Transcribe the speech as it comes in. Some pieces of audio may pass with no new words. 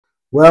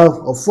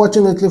Well,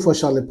 unfortunately for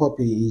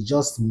Shallipopi, he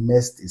just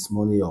messed his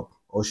money up.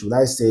 Or should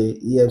I say,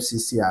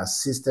 EFCC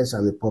assisted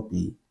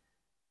Shallipopi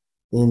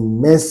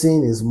in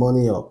messing his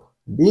money up.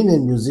 Being a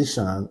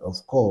musician,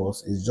 of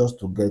course, is just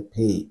to get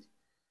paid.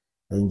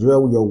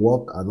 Enjoy your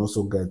work and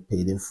also get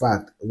paid. In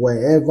fact,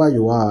 wherever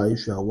you are,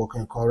 if you are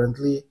working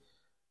currently,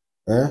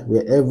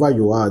 wherever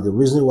you are, the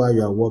reason why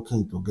you are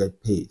working to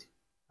get paid.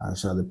 And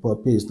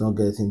Shallipopi is not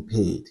getting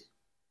paid.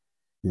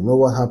 You know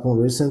what happened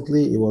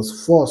recently? He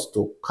was forced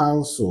to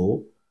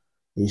cancel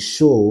a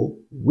show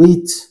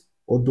with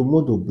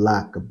Odumodu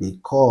Black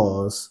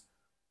because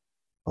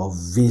of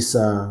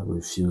visa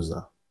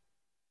refusal.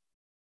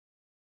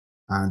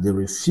 And they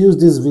refused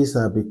this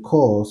visa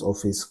because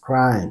of his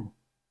crime.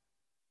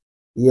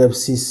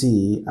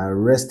 EFCC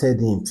arrested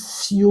him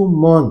few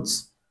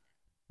months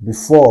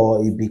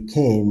before he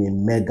became a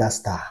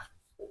megastar.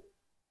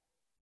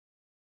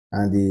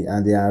 And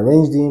they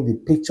arranged him, the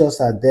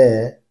pictures are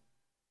there,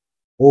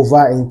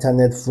 over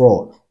internet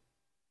fraud.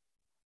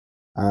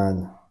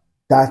 And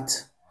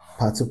that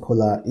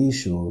particular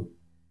issue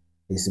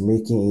is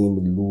making him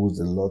lose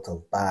a lot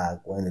of bag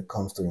when it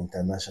comes to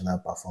international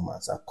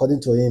performance.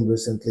 According to him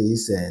recently, he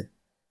said,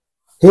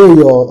 "Hey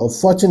y'all,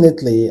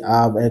 unfortunately,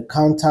 I've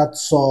encountered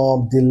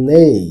some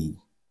delay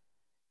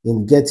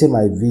in getting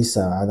my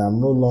visa and I'm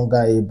no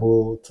longer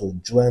able to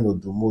join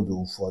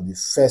Odumodu for the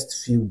first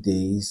few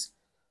dates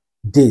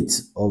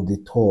of the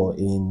tour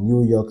in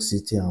New York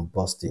City and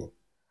Boston.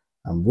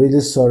 I'm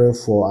really sorry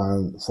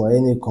for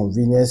any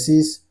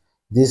inconveniences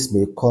this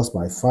may cause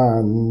my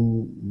fan.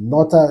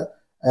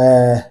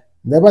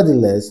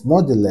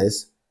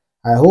 Nonetheless,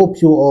 I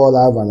hope you all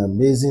have an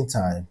amazing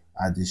time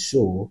at the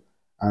show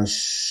and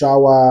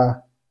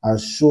shower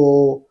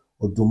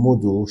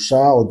Odumodu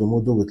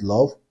with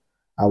love.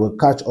 I will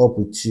catch up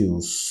with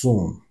you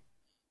soon."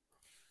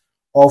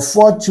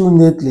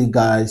 Unfortunately,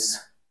 guys,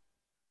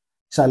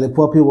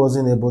 Shallipopi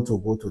wasn't able to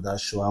go to that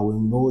show. I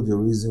will know the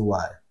reason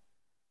why.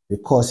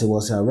 Because he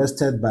was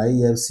arrested by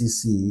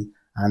EFCC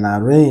and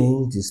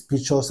arraigned, his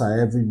pictures are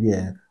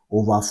everywhere,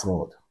 over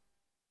fraud.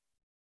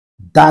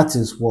 That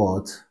is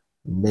what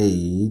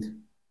made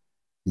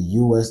the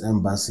US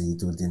Embassy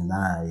to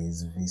deny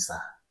his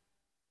visa,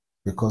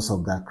 because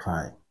of that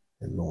crime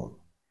alone.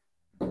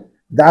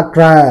 That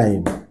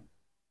crime,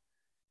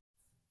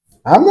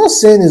 I'm not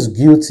saying he's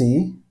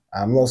guilty.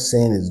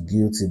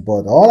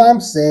 But all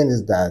I'm saying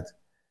is that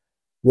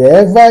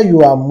wherever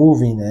you are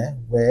moving,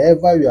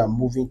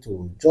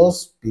 to,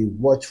 just be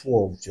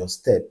watchful of your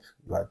step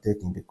you are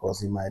taking,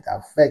 because it might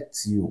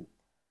affect you.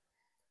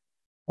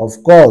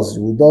 Of course,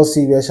 we don't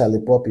see where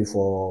Shallipopi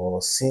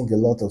for sing a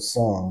lot of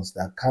songs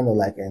that kind of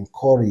like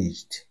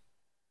encouraged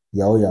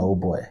Yahoo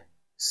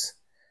boys.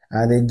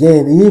 And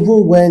again,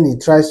 even when he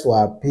tries to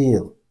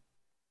appeal,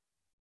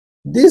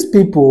 these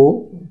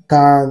people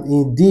can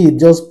indeed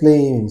just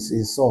play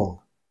his song.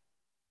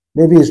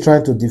 Maybe he's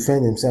trying to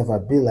defend himself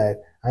and be like,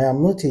 "I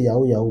am not a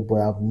Yahoo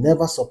boy. I've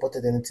never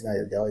supported anything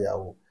like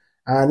Yahoo.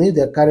 And if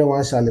they carry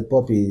one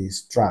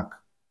Shallipopi's track,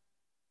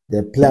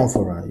 they plan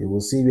for her, you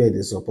will see where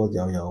they support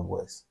Yahoo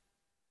boys.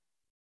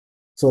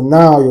 So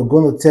now you're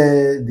going to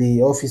tell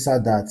the officer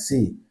that,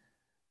 see,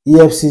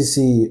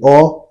 EFCC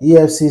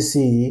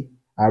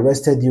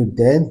arrested you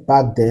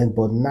back then,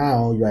 but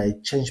now you are a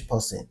changed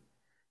person.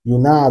 You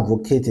now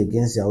advocate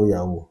against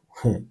Yahoo.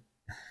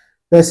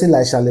 Person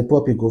like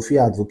Shallipopi go fit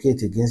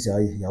advocate against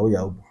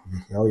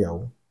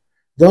Yahoo.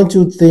 Don't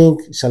you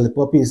think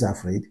Shallipopi is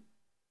afraid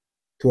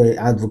to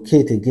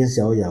advocate against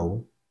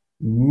Yahoo?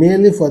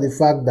 Merely for the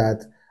fact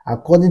that,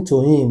 according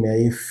to him,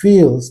 he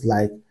feels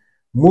like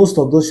most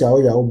of those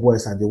Yahoo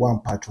boys are the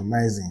one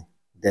patronizing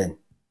them.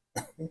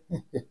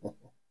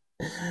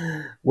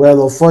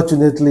 Well,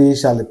 unfortunately,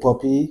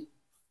 Shallipopi,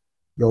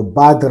 your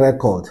bad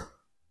record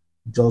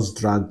just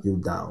dragged you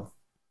down.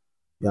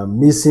 You are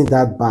missing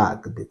that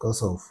bag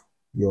because of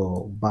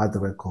your bad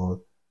record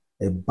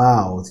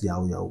about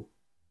Yahoo.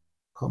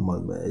 Come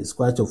on, man. It's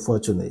quite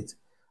unfortunate.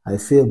 I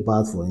feel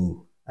bad for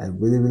him. I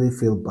really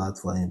feel bad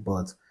for him,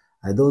 but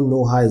I don't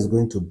know how it's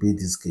going to be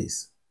this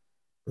case.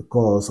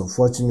 Because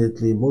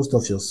unfortunately, most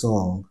of your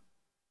song,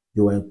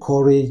 you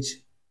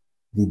encourage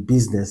the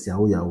business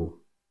Yahoo.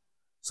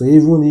 So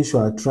even if you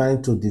are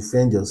trying to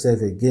defend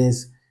yourself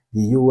against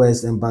the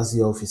US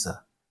Embassy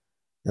officer,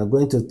 they're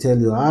going to tell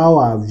you, how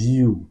have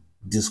you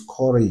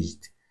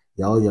discouraged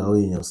Yahoo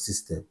in your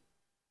system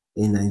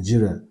in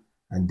Nigeria?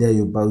 And then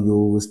you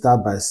will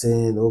start by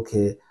saying,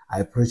 okay,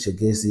 I preach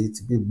against it.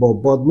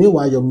 But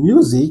meanwhile, your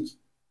music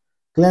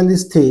clearly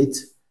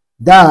states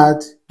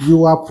that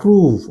you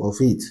approve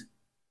of it.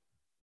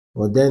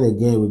 But then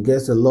again, we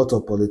get a lot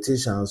of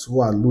politicians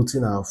who are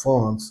looting our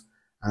funds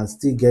and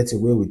still get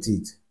away with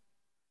it.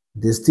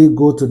 They still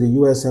go to the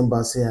US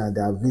Embassy and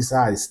their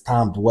visa is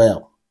stamped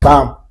well.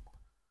 Bam!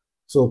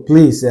 So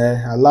please,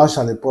 allow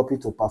Shallipopi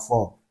to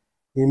perform.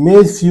 He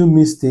made few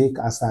mistakes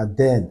as at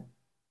then.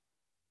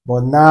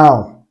 But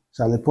now,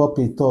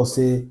 Shallipopi thought,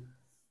 say,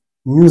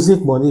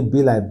 music money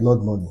be like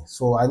blood money.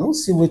 So I don't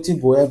see wetin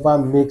go ever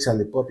make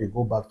Shallipopi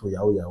go back to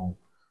Yahoo.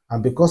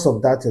 And because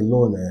of that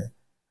alone,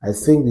 I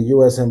think the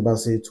US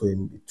Embassy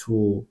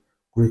to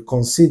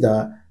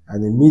reconsider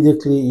and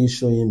immediately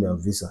issue him a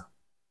visa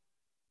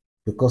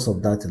because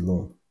of that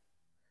alone.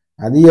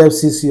 And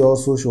EFCC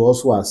also should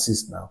also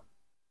assist now.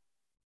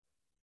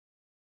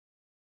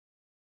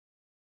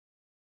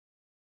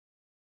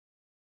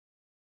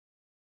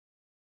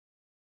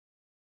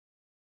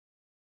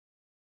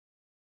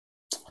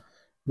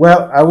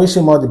 Well, I wish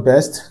him all the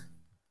best.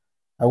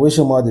 I wish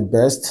him all the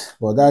best.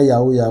 But that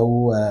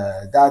Yahoo,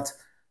 that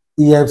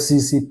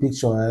EFCC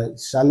picture,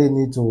 Charlie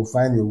need to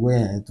find a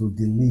way to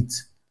delete,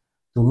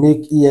 to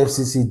make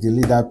EFCC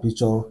delete that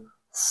picture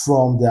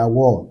from their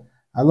wall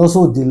and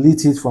also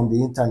delete it from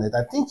the internet.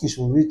 I think he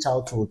should reach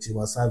out to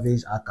Tiwa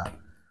Savage Aka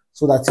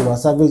so that Tiwa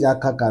Savage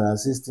Aka can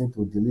assist him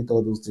to delete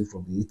all those things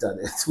from the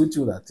internet. Which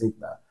would I think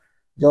that?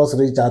 Just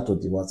reach out to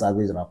Tiwa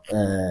Savage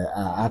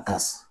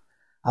Akas.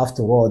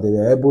 After all, they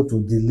were able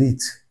to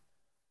delete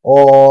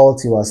all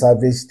Tiwa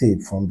Savage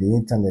tape from the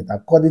internet,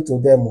 according to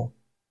them.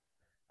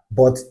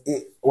 But,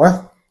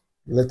 well,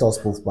 let us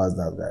move past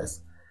that,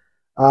 guys.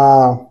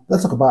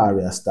 Let's talk about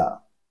Ayra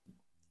Starr.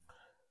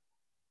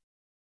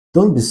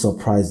 Don't be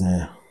surprised.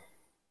 I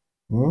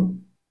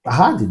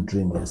had a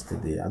dream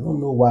yesterday. I don't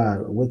know why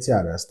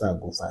Ayra Starr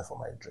go fight for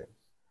my dream.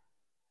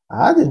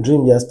 I had a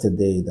dream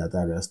yesterday that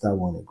Ayra Starr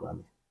won a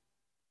Grammy.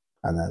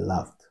 And I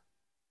laughed.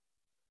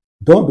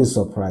 Don't be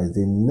surprised.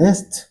 The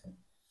next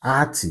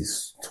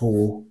artist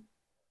to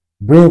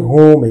bring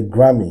home a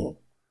Grammy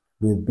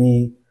will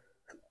be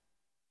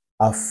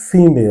a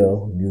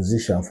female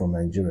musician from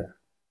Nigeria.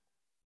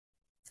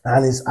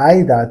 And it's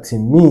either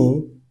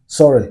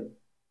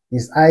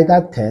it's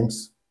either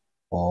Thames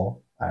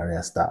or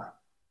Ayra Starr.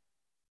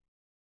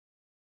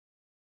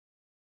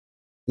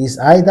 It's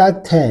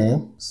either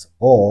Thames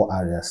or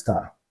Ayra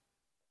Starr.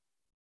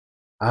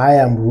 I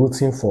am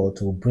rooting for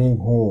to bring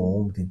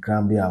home the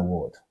Grammy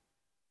Award.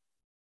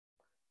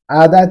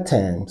 Either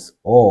Thames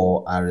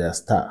or Ayra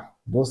Starr.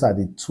 Those are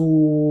the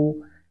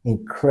two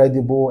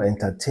incredible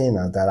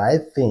entertainers that I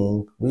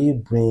think will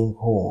bring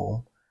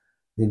home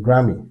the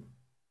Grammy.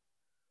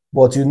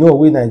 But you know,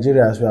 we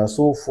Nigerians, we are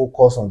so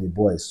focused on the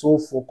boys, so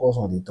focused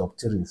on the top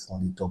 3,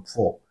 on the top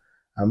 4.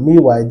 And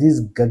meanwhile, this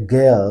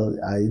girl,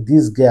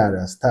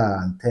 Ayra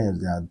Starr and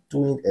Thames, they are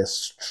doing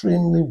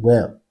extremely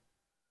well.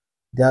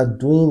 They are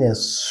doing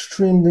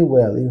extremely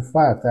well. In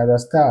fact, Ayra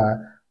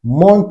Starr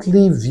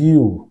monthly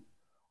view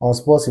on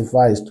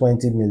Spotify is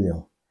 20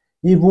 million.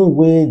 Even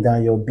way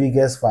than your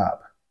biggest fab.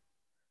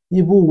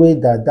 Even way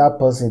than that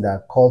person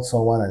that called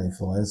someone an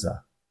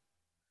influencer.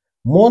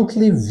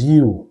 Monthly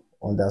view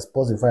on that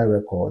Spotify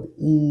record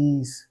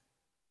is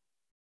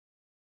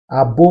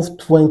above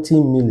 20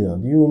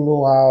 million. Do you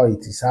know how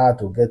it is hard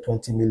to get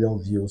 20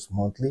 million views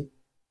monthly?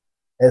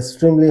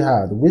 Extremely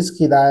hard.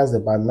 Wizkid has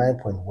about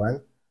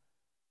 9.1.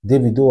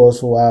 Davido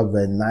also have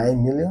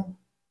 9 million.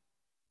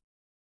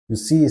 You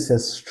see, it's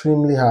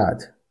extremely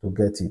hard to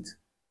get it.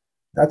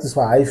 That is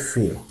why I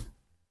feel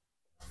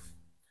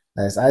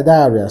that it's either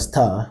Ayra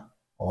Starr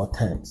or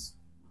Thames.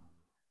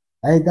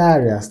 Either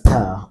Ayra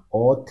Starr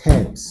or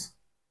Thames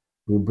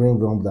will bring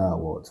home the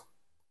award.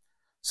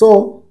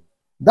 So,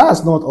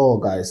 that's not all,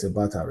 guys,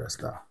 about Ayra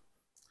Starr.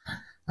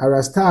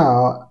 Ayra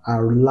Starr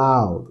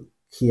allowed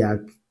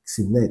Kia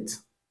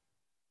Sinet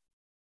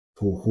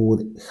to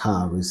hold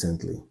her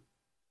recently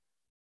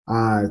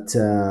at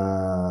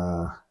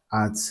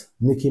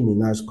Nicki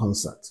Minaj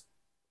concert.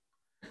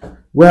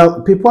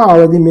 Well, people are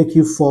already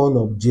making fun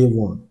of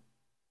J1.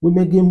 We're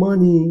making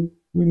money.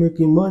 We're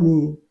making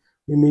money.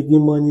 We're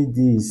making money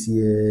this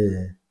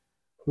year.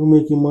 We're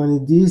making money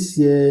this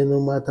year.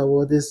 No matter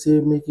what they say,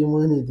 we're making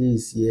money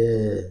this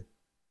year.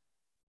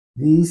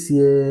 This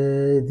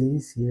year,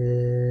 this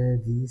year,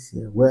 this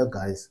year. Well,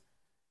 guys,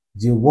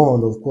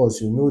 J1, of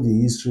course, you know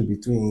the history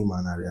between him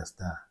and Ayra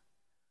Starr.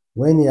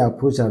 When he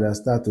approached Ayra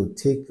Starr to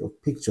take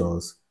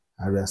pictures,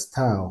 Ayra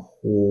Starr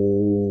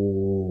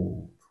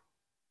hold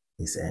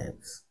his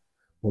hands.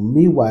 But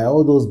meanwhile,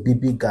 all those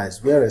BB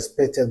guys,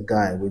 well-respected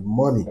guys with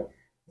money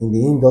in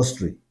the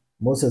industry,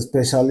 most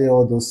especially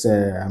all those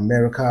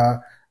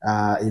America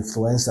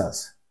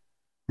influencers,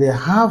 they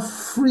have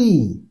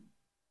free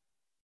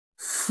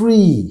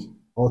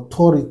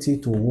authority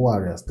to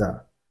hold Ayra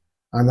Starr.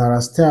 And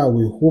Ayra Starr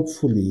will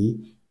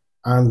hopefully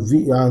and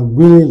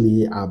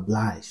willingly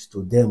oblige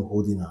to them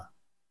holding her.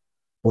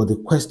 But the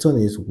question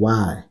is,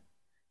 why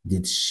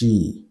did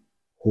she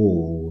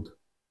hold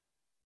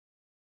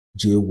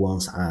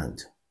J1's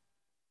hand?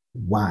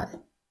 Why?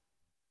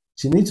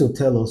 She needs to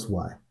tell us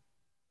why.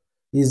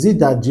 Is it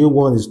that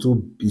J1 is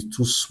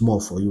too small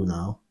for you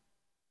now?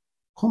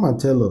 Come and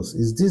tell us.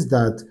 Is this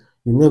that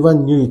you never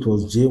knew it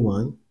was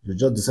J1? You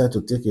just decided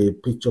to take a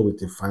picture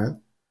with a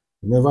fan?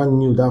 You never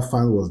knew that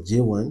fan was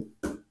J1?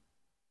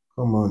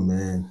 Come on,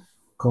 man.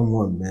 Come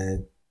on,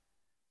 man.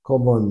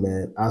 Come on,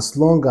 man. As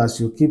long as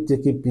you keep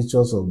taking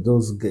pictures of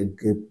those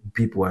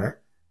people,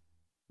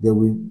 they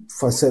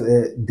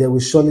will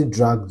surely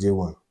drag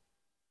J1.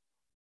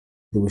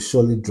 They will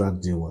surely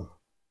drag J1.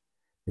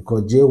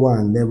 Because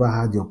J1 never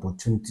had the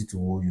opportunity to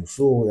hold you.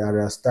 So,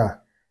 Ayra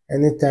Starr,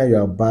 Anytime you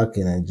are back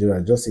in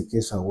Nigeria, just in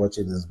case you are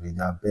watching this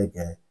video, I beg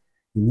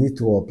you need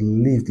to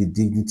uplift the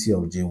dignity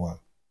of J1.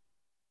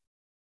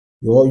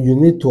 You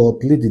need to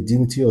uplift the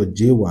dignity of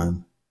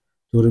J1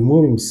 to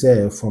remove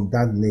himself from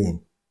that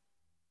name.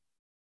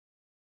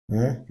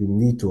 You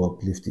need to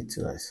uplift it,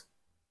 guys.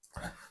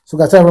 So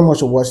guys, thank you very much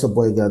for watching the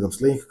boy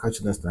Adams Link. Catch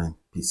you next time.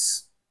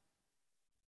 Peace.